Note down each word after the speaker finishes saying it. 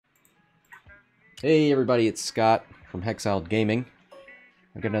Hey everybody, it's Scott from Hexiled Gaming.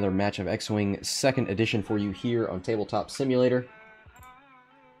 I've got another match of X-Wing 2nd Edition for you here on Tabletop Simulator.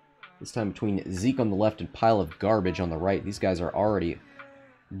 This time between Zeke on the left and Pile of Garbage on the right. These guys are already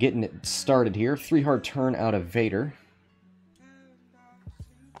getting it started here. 3 hard turn out of Vader.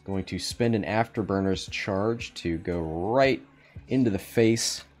 Going to spend an Afterburner's charge to go right into the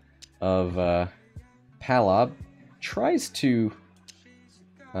face of Palob. Tries to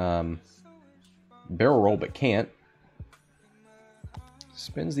barrel roll but can't.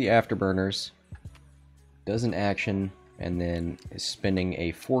 Spins the Afterburners, does an action, and then is spending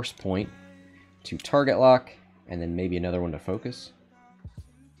a force point to target lock, and then maybe another one to focus.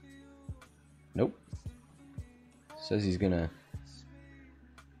 Nope. Says he's gonna...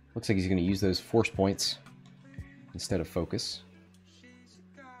 Looks like he's gonna use those force points instead of focus.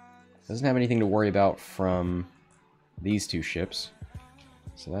 Doesn't have anything to worry about from these two ships,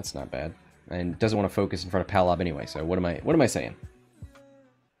 so that's not bad. And doesn't want to focus in front of Palob anyway, so what am I saying?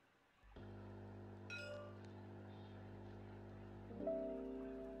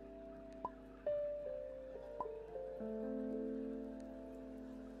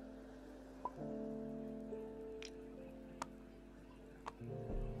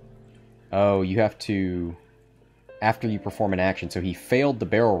 Oh, you have to... After you perform an action, so he failed the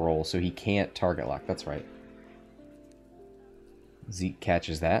barrel roll, so he can't target lock. That's right. Zeke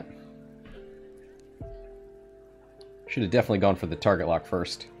catches that. Should have definitely gone for the target lock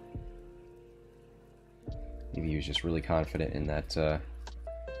first. Maybe he was just really confident in that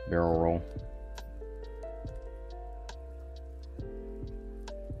barrel roll.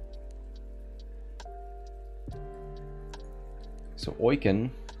 So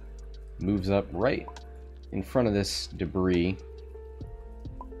Oicunn moves up right in front of this debris.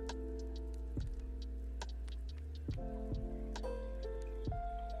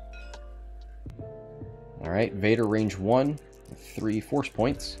 Alright, Vader range 1, 3 force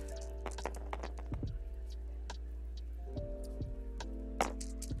points.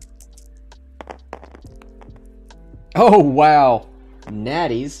 Oh, wow!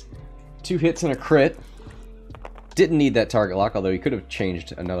 Natties. 2 hits and a crit. Didn't need that target lock, although he could have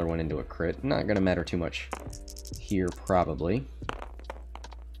changed another one into a crit. Not going to matter too much here, probably.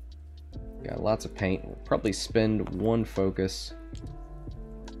 Got lots of paint. We'll probably spend 1 focus.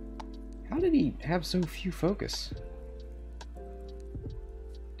 How did he have so few focus?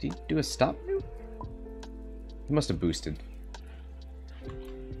 Did he do a stop move? He must have boosted.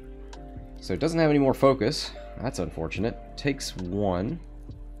 So it doesn't have any more focus. That's unfortunate. Takes 1.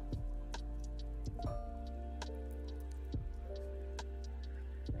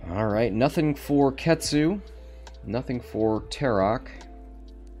 Alright, nothing for Ketsu. Nothing for Teroch.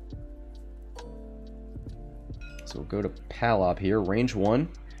 So we'll go to Palob here. Range 1.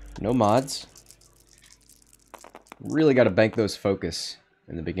 No mods. Really got to bank those focus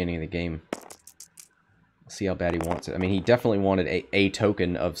in the beginning of the game. See how bad he wants it. I mean, he definitely wanted a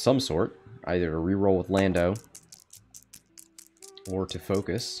token of some sort. Either to reroll with Lando or to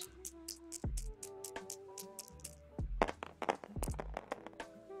focus.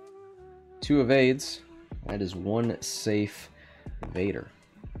 Two evades. That is 1 safe Vader.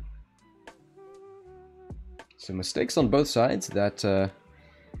 So mistakes on both sides. That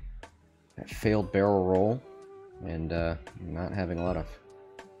failed barrel roll, and not having a lot of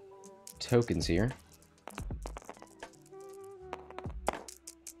tokens here.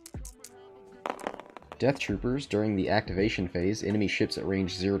 Death Troopers, during the activation phase, enemy ships at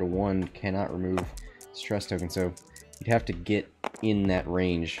range 0 to 1 cannot remove stress token, so you'd have to get in that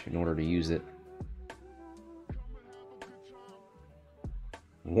range in order to use it.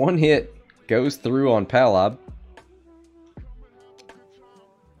 1 hit goes through on Palob.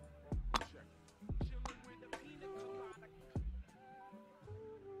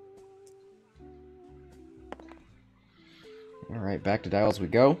 Alright, back to dials we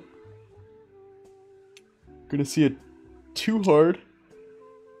go. Gonna see a 2 hard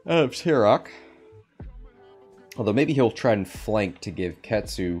out of Teroch. Although maybe he'll try and flank to give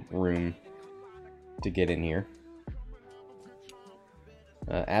Ketsu room to get in here.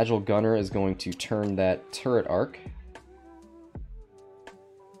 Agile Gunner is going to turn that turret arc.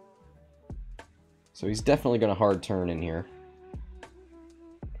 So he's definitely going to hard turn in here.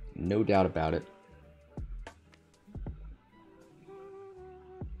 No doubt about it.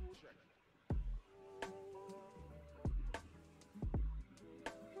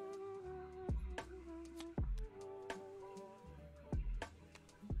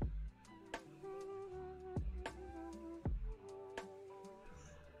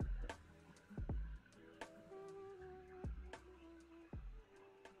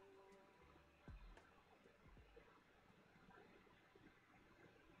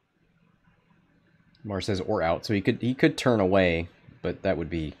 Mars says or out, so he could turn away, but that would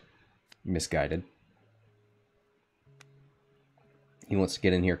be misguided. He wants to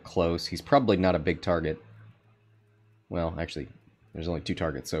get in here close. He's probably not a big target. Well, actually, there's only 2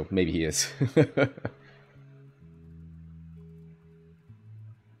 targets, so maybe he is.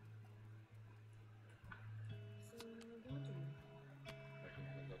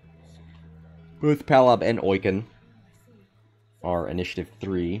 Both Palob and Oicunn are initiative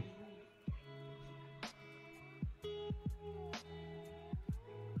 3.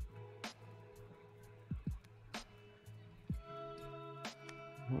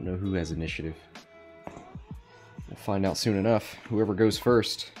 I don't know who has initiative. We'll find out soon enough. Whoever goes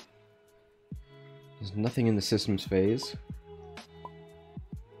first. There's nothing in the systems phase.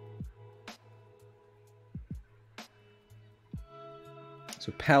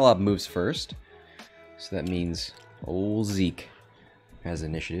 So Palob moves first. So that means old Zeke has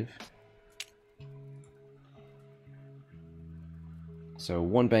initiative. So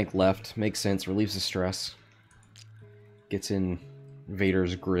 1 bank left. Makes sense. Relieves the stress. Gets in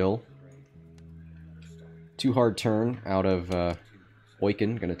Vader's grill. 2 hard turn out of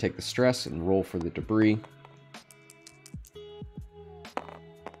Oicunn. Going to take the stress and roll for the debris.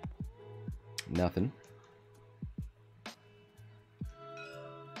 Nothing.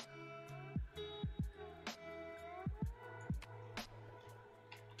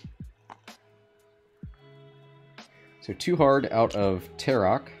 So 2 hard out of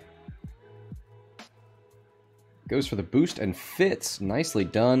Teroch. Goes for the boost and fits. Nicely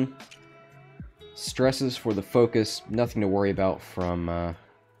done. Stresses for the focus. Nothing to worry about from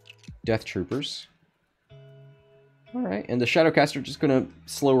Death Troopers. Alright, and the Shadowcaster just going to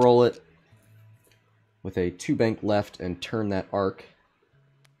slow roll it with a 2 bank left and turn that arc.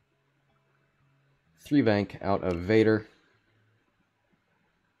 3 bank out of Vader.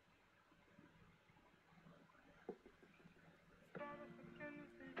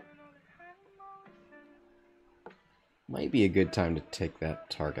 Might be a good time to take that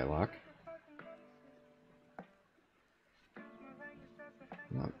target lock.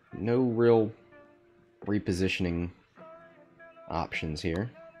 No real repositioning options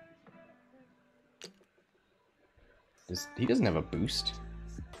here. He doesn't have a boost.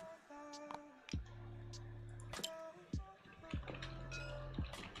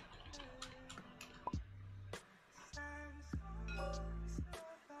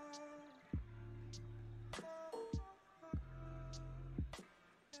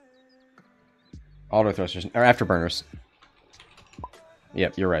 Auto thrusters, or afterburners.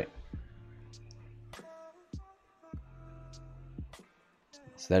 Yep, you're right.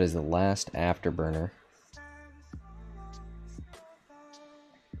 So that is the last afterburner.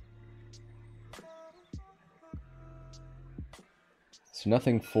 So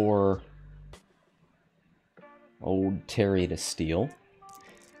nothing for old Terry to steal.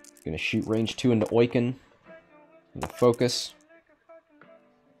 Gonna shoot range 2 into Oicunn. Gonna focus.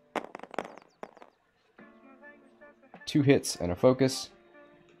 2 hits and a focus.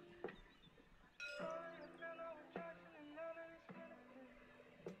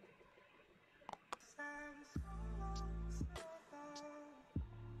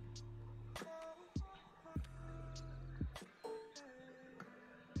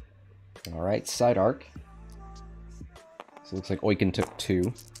 Alright, side arc. So it looks like Oicunn took 2.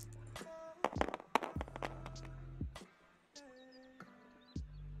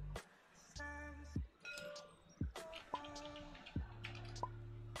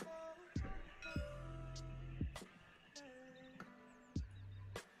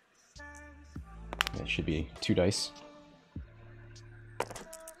 That should be 2 dice.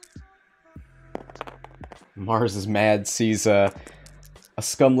 Mars is mad, sees a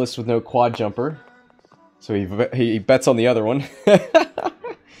scum list with no quad jumper, so he bets on the other one.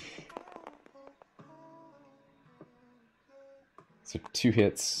 So 2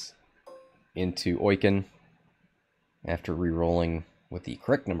 hits into Oicunn after re-rolling with the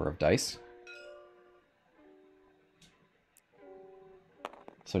correct number of dice.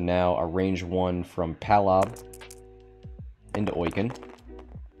 So now a range 1 from Palob into Oicunn.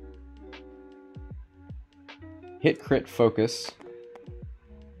 Hit, crit, focus.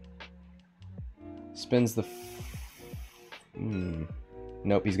 Spins the...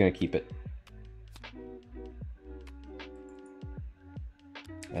 Nope, he's going to keep it.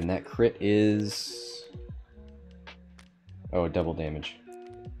 And that crit is... Oh, double damage.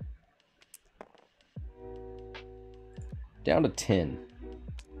 Down to 10.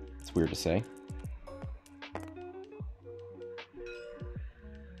 It's weird to say.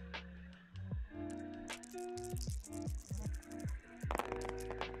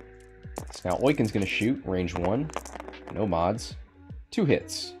 So now Oicunn's going to shoot, range 1, no mods, 2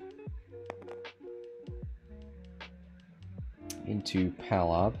 hits. Into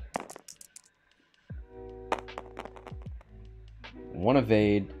Palob. 1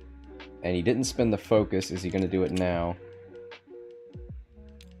 evade, and he didn't spend the focus. Is he going to do it now?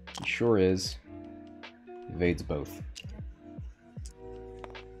 He sure is. Evades both.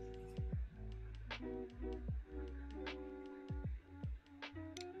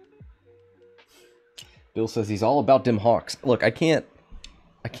 Bill says he's all about dim hawks. Look, I can't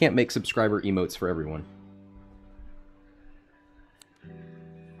make subscriber emotes for everyone.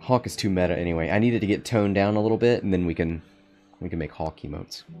 Hawk is too meta anyway. I needed to get toned down a little bit, and then we can make Hawk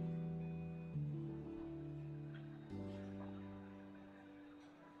emotes.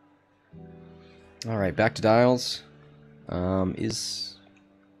 Alright, back to dials.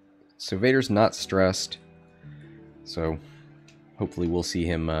 So Vader's not stressed. So hopefully we'll see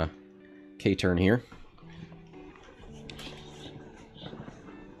him K-turn here.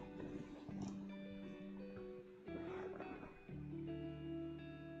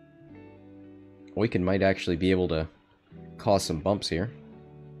 Oicunn might actually be able to cause some bumps here.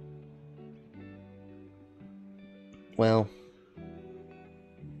 Well,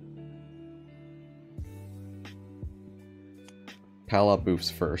 Palob moves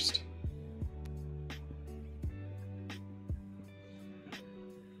first.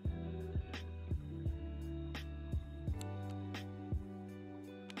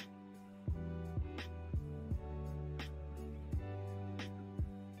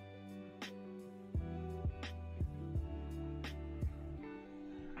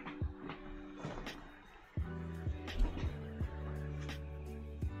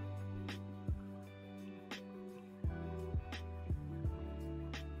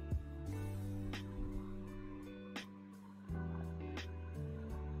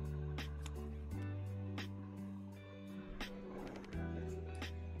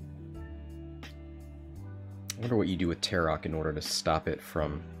 I wonder what you do with Teroch in order to stop it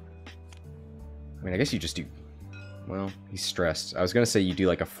from... I mean, I guess you just do... Well, he's stressed. I was going to say you do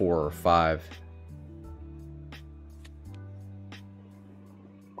like a 4 or 5.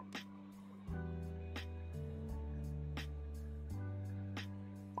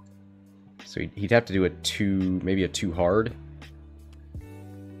 So he'd have to do a 2, maybe a 2 hard.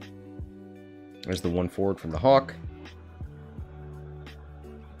 There's the 1 forward from the Hawk.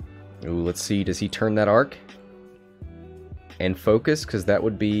 Ooh, let's see. Does he turn that arc? And focus, because that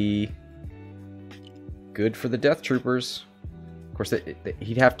would be good for the Death Troopers. Of course,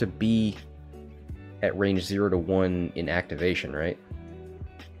 he'd have to be at range 0 to 1 in activation, right?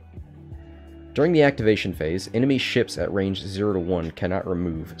 During the activation phase, enemy ships at range 0 to 1 cannot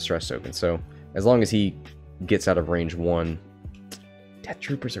remove stress tokens. So, as long as he gets out of range 1, Death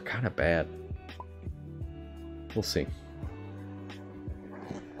Troopers are kind of bad. We'll see.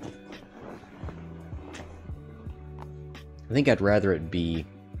 I think I'd rather it be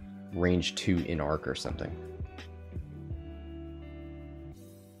range 2 in arc or something.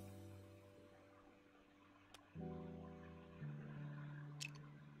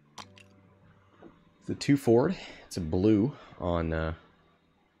 The 2 forward. It's a blue on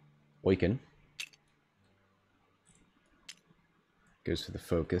Oicunn. Goes for the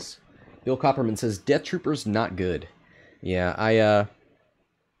focus. Bill Copperman says Death Troopers not good. Yeah,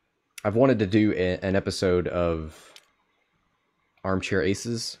 I've wanted to do an episode of Armchair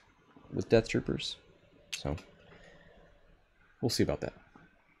Aces with Death Troopers, so we'll see about that.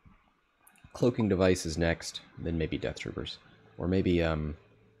 Cloaking Device is next, then maybe Death Troopers, or maybe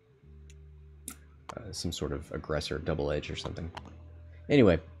some sort of aggressor, double edge or something.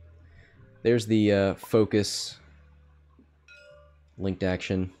 Anyway, there's the focus linked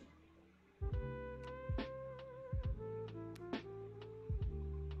action.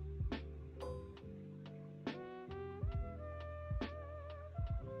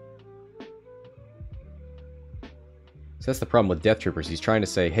 So that's the problem with Death Troopers. He's trying to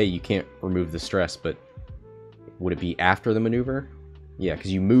say, hey, you can't remove the stress, but would it be after the maneuver? Yeah,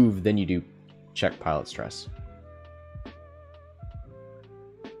 because you move, then you do check pilot stress.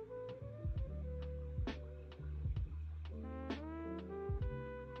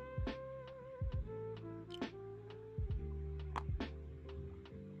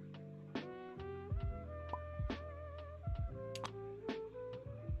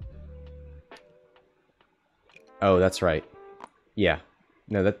 Oh, that's right. Yeah.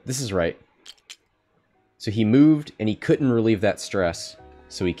 No, this is right. So he moved, and he couldn't relieve that stress,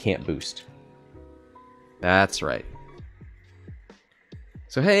 so he can't boost. That's right.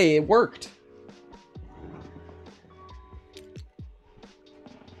 So hey, it worked!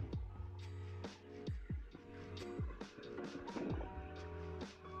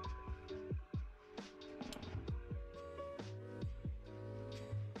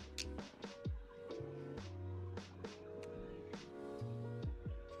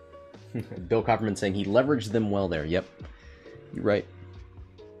 Bill Copperman saying he leveraged them well there. Yep, you're right.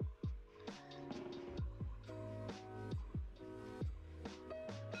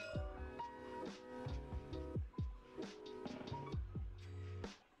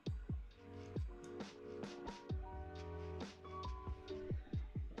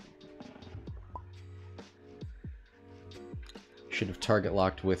 Should have target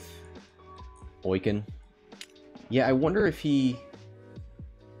locked with Oicunn. Yeah, I wonder if he...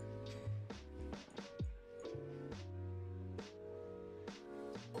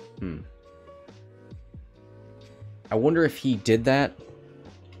 I wonder if he did that.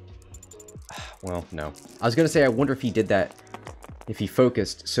 Well, no. I was going to say I wonder if he did that if he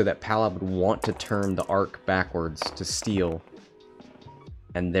focused so that Palob would want to turn the arc backwards to steal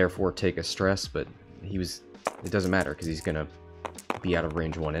and therefore take a stress, but he was... It doesn't matter because he's going to be out of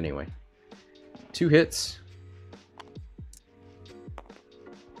range 1 anyway. 2 hits.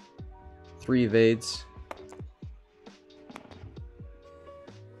 3 evades.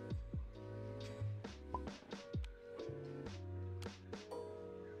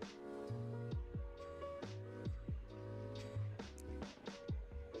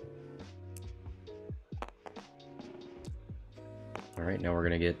 Alright, now we're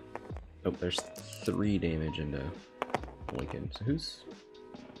gonna get... Oh, there's 3 damage into Lincoln. So who's...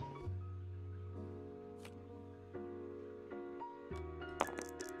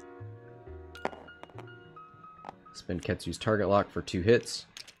 Spend Ketsu's target lock for 2 hits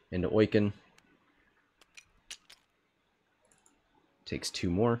into Oicunn. Takes 2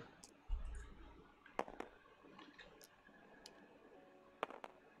 more.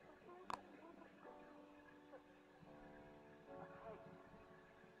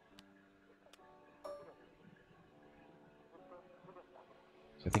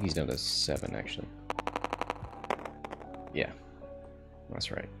 So I think he's down to 7 actually. Yeah, that's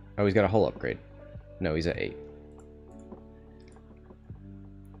right. Oh, he's got a hull upgrade. No, he's at 8.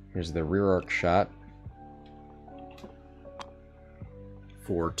 Here's the rear arc shot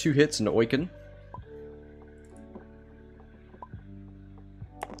for 2 hits into Oicunn.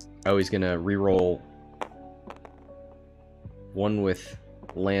 Oh, he's gonna reroll 1 with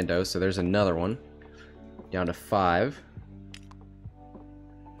Lando, so there's another one. Down to 5.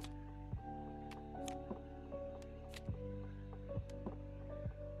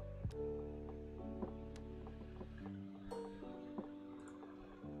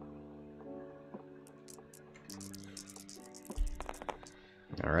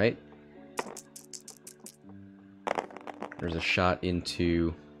 Alright. There's a shot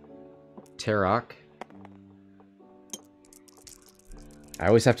into Teroch. I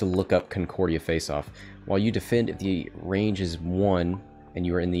always have to look up Concordia face-off. While you defend, if the range is 1 and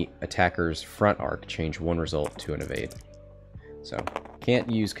you are in the attacker's front arc, change 1 result to an evade. So, can't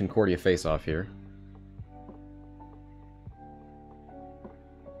use Concordia face-off here.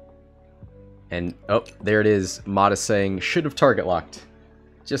 And, oh, there it is. Mod is saying, should have target locked.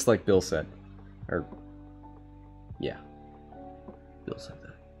 Just like Bill said. Or, yeah. Bill said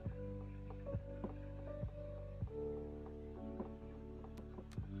that.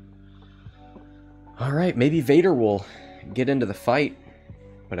 Alright, maybe Vader will get into the fight.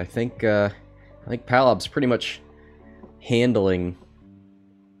 But I think Palob's pretty much handling...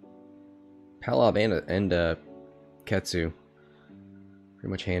 Palob and Ketsu. Pretty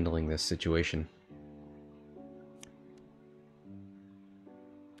much handling this situation.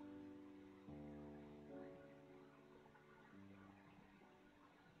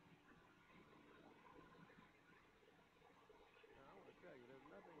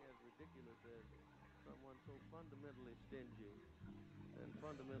 So fundamentally stingy and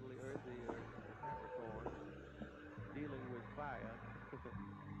fundamentally earthy as Capricorn dealing with fire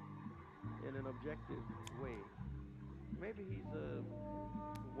in an objective way. Maybe he's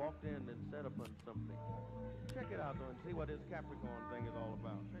walked in and set upon something. Check it out though and see what this Capricorn thing is all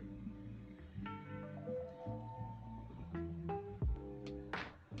about.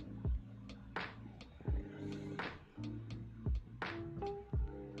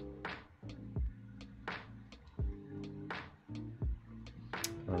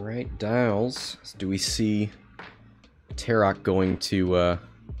 Alright, dials. Do we see Teroch going to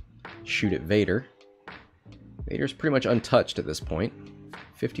shoot at Vader? Vader's pretty much untouched at this point.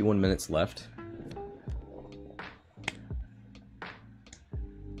 51 minutes left.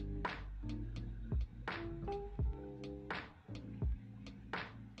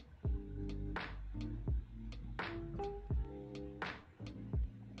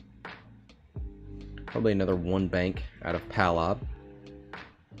 Probably another 1 bank out of Palob.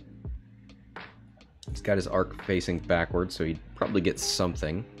 He's got his arc facing backwards, so he'd probably get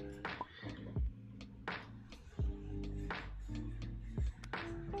something.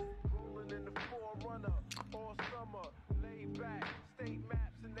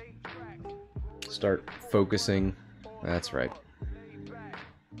 Start focusing. That's right.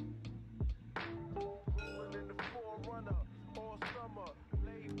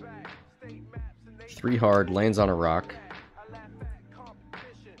 3 hard, lands on a rock.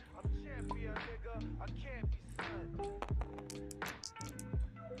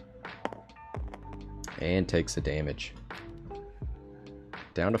 And takes the damage.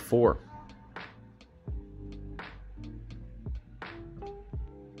 Down to 4.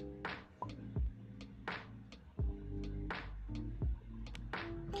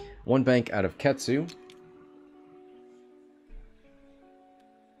 One bank out of Ketsu.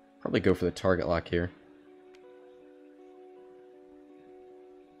 Probably go for the target lock here.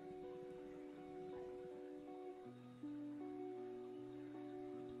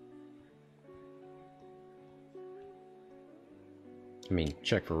 I mean,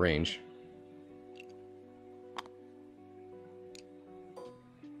 check for range.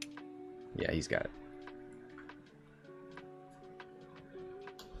 Yeah, he's got it.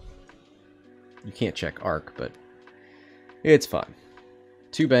 You can't check arc, but it's fine.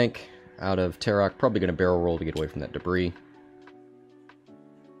 2 bank out of Teroch. Probably going to barrel roll to get away from that debris.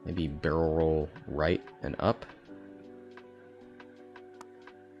 Maybe barrel roll right and up.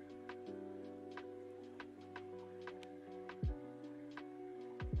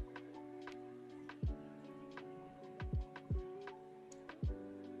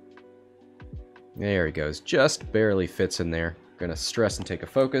 There he goes. Just barely fits in there. Gonna stress and take a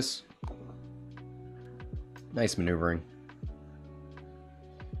focus. Nice maneuvering.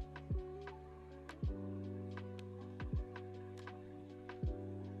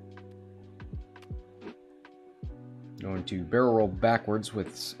 Going to barrel roll backwards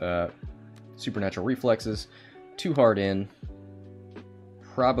with supernatural reflexes. 2 hard in.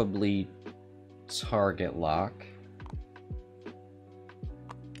 Probably target lock.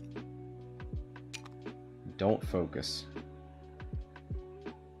 Don't focus.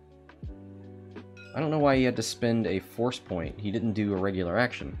 I don't know why he had to spend a force point. He didn't do a regular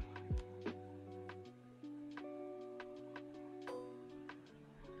action.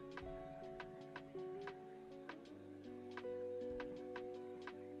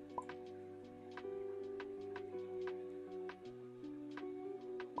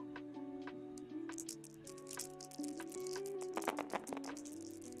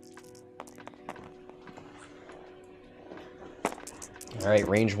 Alright,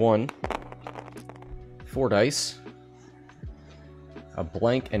 range 1. 4 dice. A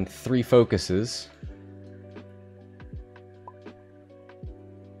blank and 3 focuses.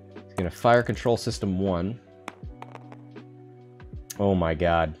 He's gonna fire control system 1. Oh my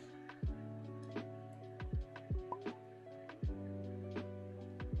god.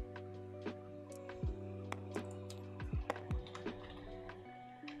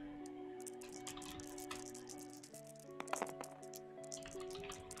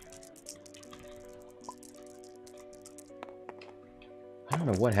 I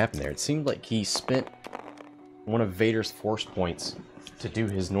don't know what happened there. It seemed like he spent one of Vader's force points to do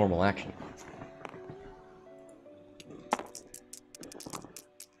his normal action.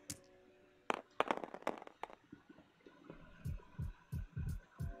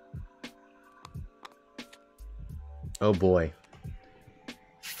 Oh boy.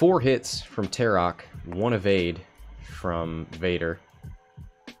 4 hits from Teroch, 1 evade from Vader.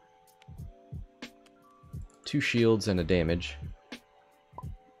 2 shields and a damage.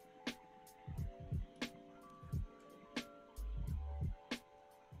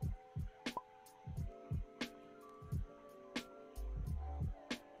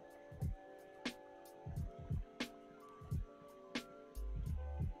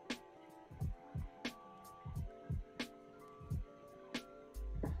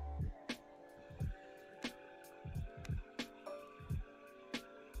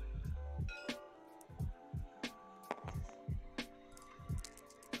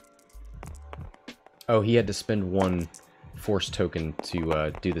 Oh, he had to spend 1 force token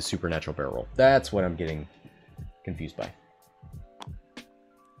to do the supernatural barrel roll. That's what I'm getting confused by.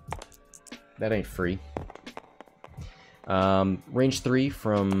 That ain't free. Range 3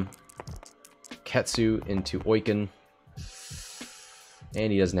 from Ketsu into Oicunn.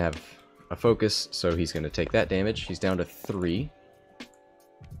 And he doesn't have a focus, so he's going to take that damage. He's down to 3.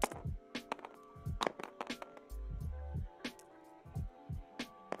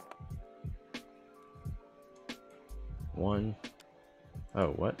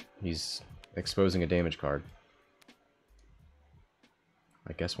 Oh, what? He's exposing a damage card.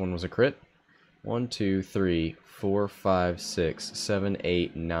 I guess 1 was a crit. 1, 2, 3, 4, 5, 6, 7,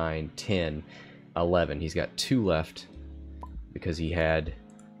 8, 9, 10, 11. He's got 2 left because he had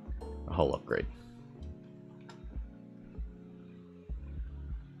a hull upgrade.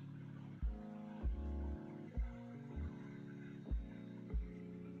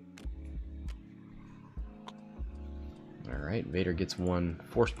 Alright, Vader gets 1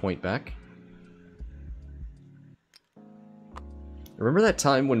 force point back. Remember that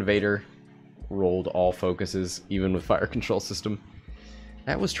time when Vader rolled all focuses, even with fire control system?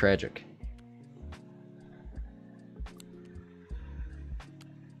 That was tragic.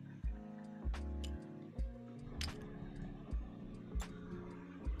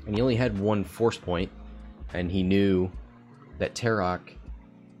 And he only had 1 force point, and he knew that Teroch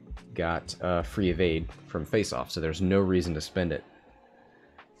got free evade from face-off, so there's no reason to spend it.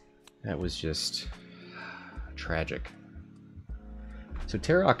 That was just tragic. So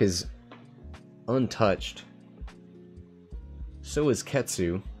Teroch is untouched. So is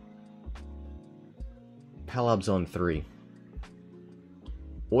Ketsu. Palob's on 3.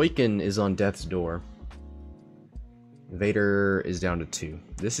 Oicunn is on death's door. Vader is down to 2.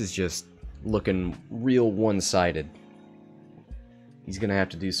 This is just looking real one-sided. He's gonna have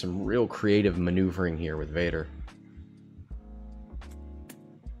to do some real creative maneuvering here with Vader.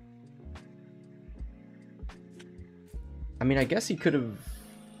 I mean, I guess he could have...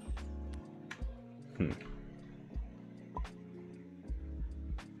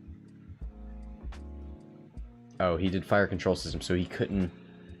 Oh, he did fire control system, so he couldn't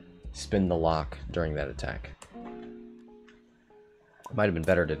spin the lock during that attack. It might have been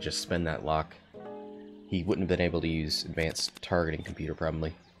better to just spin that lock. He wouldn't have been able to use advanced targeting computer,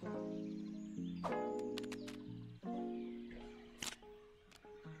 probably.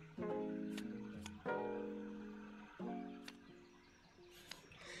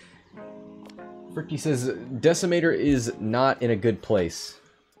 Fricky says, Decimator is not in a good place.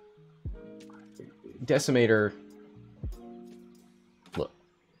 Decimator... Look,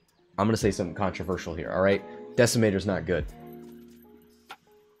 I'm going to say something controversial here, alright? Decimator's not good.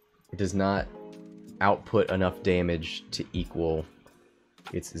 It does not output enough damage to equal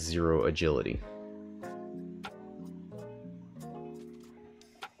its 0 agility.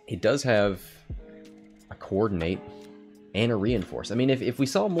 It does have a coordinate and a reinforce. I mean, if we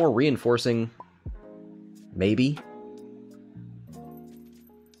saw more reinforcing, maybe.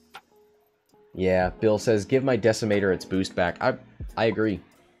 Yeah, Bill says, give my Decimator its boost back. I agree.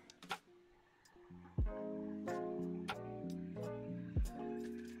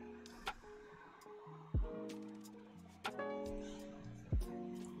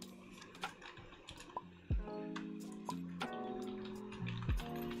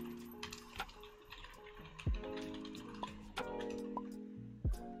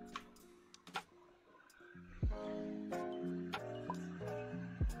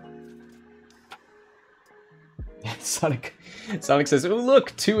 Sonic says, "Ooh,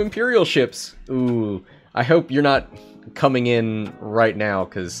 look, 2 Imperial ships." Ooh, I hope you're not coming in right now,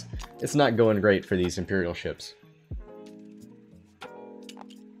 because it's not going great for these Imperial ships.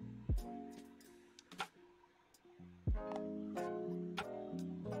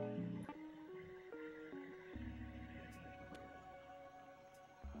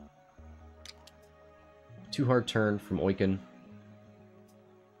 Too hard turn from Oicunn.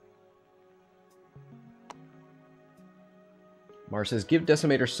 Mars says, give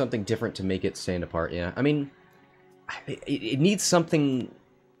Decimator something different to make it stand apart. Yeah, I mean, it needs something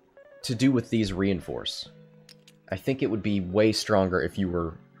to do with these reinforce. I think it would be way stronger if you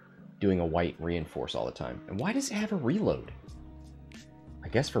were doing a white reinforce all the time. And why does it have a reload? I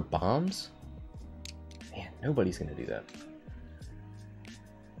guess for bombs? Man, nobody's gonna do that.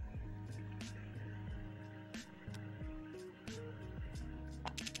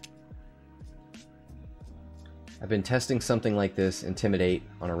 I've been testing something like this, Intimidate,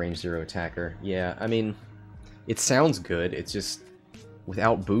 on a range 0 attacker. Yeah, I mean, it sounds good, it's just,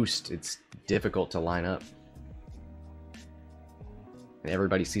 without boost, it's difficult to line up. And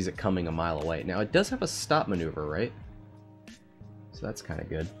everybody sees it coming a mile away. Now, it does have a stop maneuver, right? So that's kind of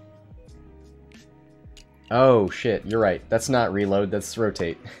good. Oh, shit, you're right. That's not reload, that's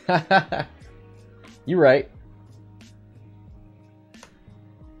rotate. You're right.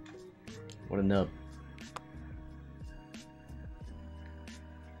 What a nub.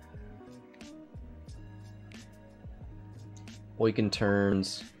 Oicunn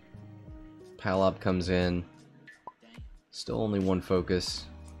turns. Palob comes in. Still only 1 focus.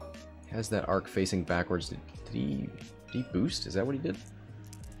 Has that arc facing backwards. Did he boost? Is that what he did?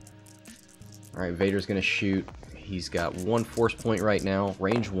 Alright, Vader's gonna shoot. He's got 1 force point right now.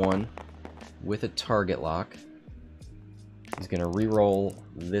 Range 1. With a target lock. He's gonna reroll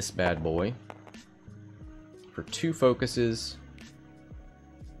this bad boy. For 2 focuses.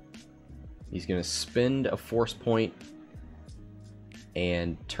 He's going to spend a force point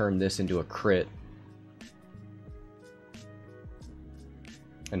and turn this into a crit.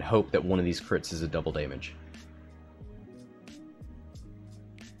 And hope that one of these crits is a double damage.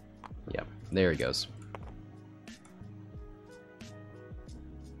 Yep, there he goes.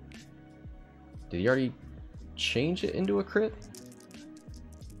 Did he already change it into a crit?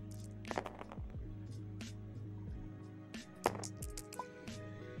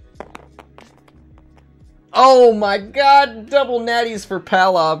 Oh my god! Double natties for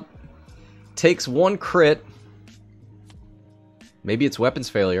Palob. Takes one crit. Maybe it's weapons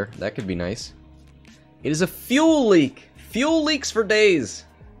failure. That could be nice. It is a fuel leak. Fuel leaks for days.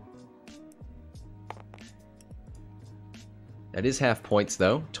 That is half points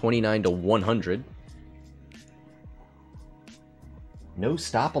though. 29 to 100. No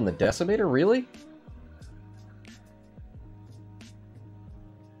stop on the decimator? Really?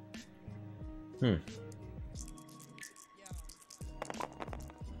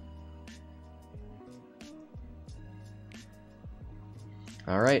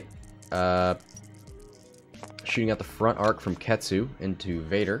 Alright. Shooting out the front arc from Ketsu into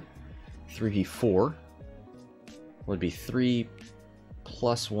Vader. 3v4. Would be 3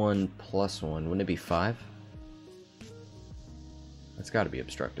 plus 1 plus 1. Wouldn't it be 5? That's got to be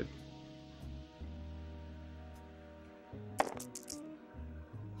obstructed.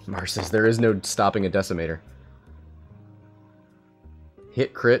 Mars says there is no stopping a decimator.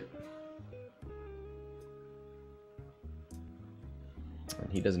 Hit crit.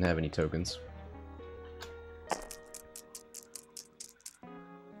 And he doesn't have any tokens.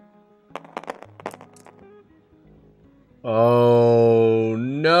 Oh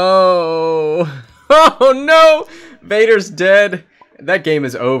no! Oh no! Vader's dead. That game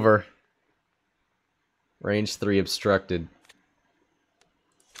is over. Range 3 obstructed.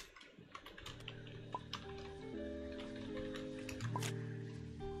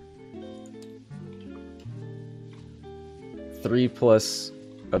 Three plus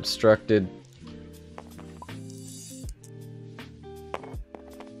obstructed.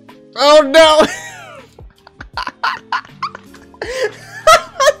 Oh no!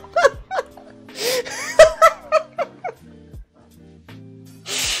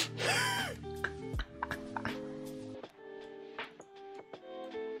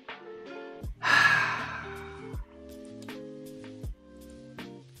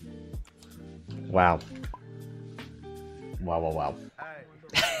 Wow. Wow, wow, wow.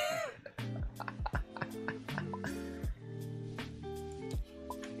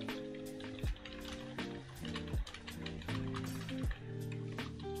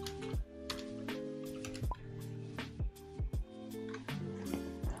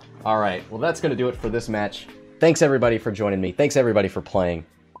 Alright, well that's going to do it for this match. Thanks everybody for joining me. Thanks everybody for playing.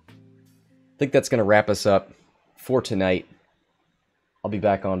 I think that's going to wrap us up for tonight. I'll be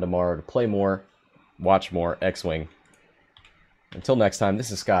back on tomorrow to play more, watch more X-Wing. Until next time,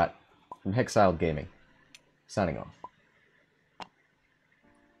 this is Scott from Hexiled Gaming, signing off.